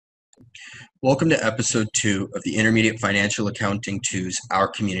Welcome to episode 2 of the Intermediate Financial Accounting 2's Our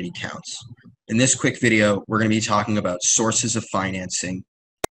Community Counts. In this quick video, we're going to be talking about sources of financing.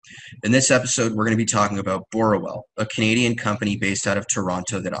 In this episode, we're going to be talking about Borrowell, a Canadian company based out of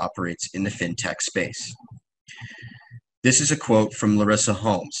Toronto that operates in the fintech space. This is a quote from Larissa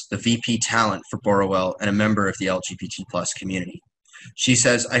Holmes, the VP Talent for Borrowell and a member of the LGBT+ community. She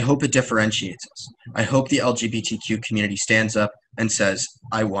says, "I hope it differentiates us. I hope the LGBTQ community stands up and says,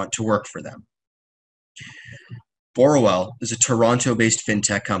 I want to work for them." Borrowell is a Toronto-based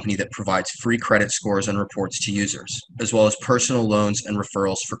fintech company that provides free credit scores and reports to users, as well as personal loans and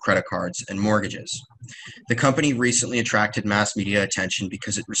referrals for credit cards and mortgages. The company recently attracted mass media attention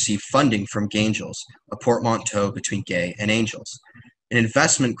because it received funding from Gangels, a portmanteau between gay and angels, an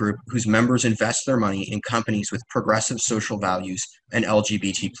investment group whose members invest their money in companies with progressive social values and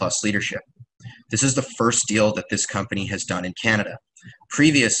LGBT+ leadership. This is the first deal that this company has done in Canada.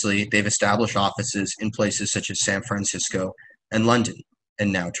 Previously, they've established offices in places such as San Francisco and London,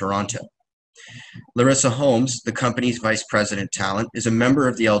 and now Toronto. Larissa Holmes, the company's vice president talent, is a member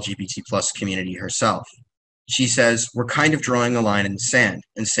of the LGBT+ community herself. She says, "We're kind of drawing a line in the sand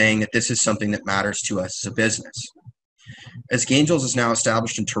and saying that this is something that matters to us as a business." As Gangels is now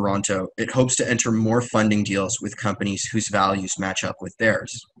established in Toronto, it hopes to enter more funding deals with companies whose values match up with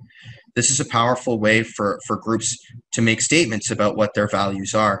theirs. This is a powerful way for groups to make statements about what their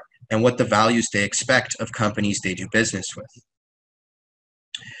values are and what the values they expect of companies they do business with.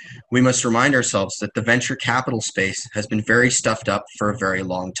 We must remind ourselves that the venture capital space has been very stuffed up for a very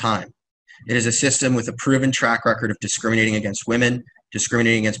long time. It is a system with a proven track record of discriminating against women,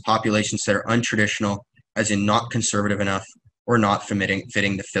 discriminating against populations that are untraditional, as in not conservative enough or not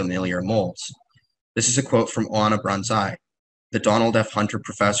fitting the familiar molds. This is a quote from Oana Brunzai, the Donald F. Hunter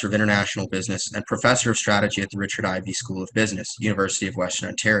Professor of International Business and Professor of Strategy at the Richard Ivey School of Business, University of Western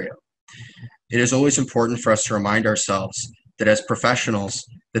Ontario. It is always important for us to remind ourselves that as professionals,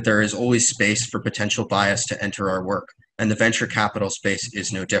 that there is always space for potential bias to enter our work, and the venture capital space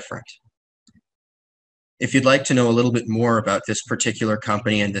is no different. If you'd like to know a little bit more about this particular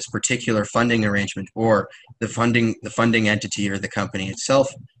company and this particular funding arrangement, or the funding entity or the company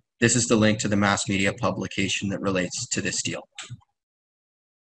itself, this is the link to the mass media publication that relates to this deal.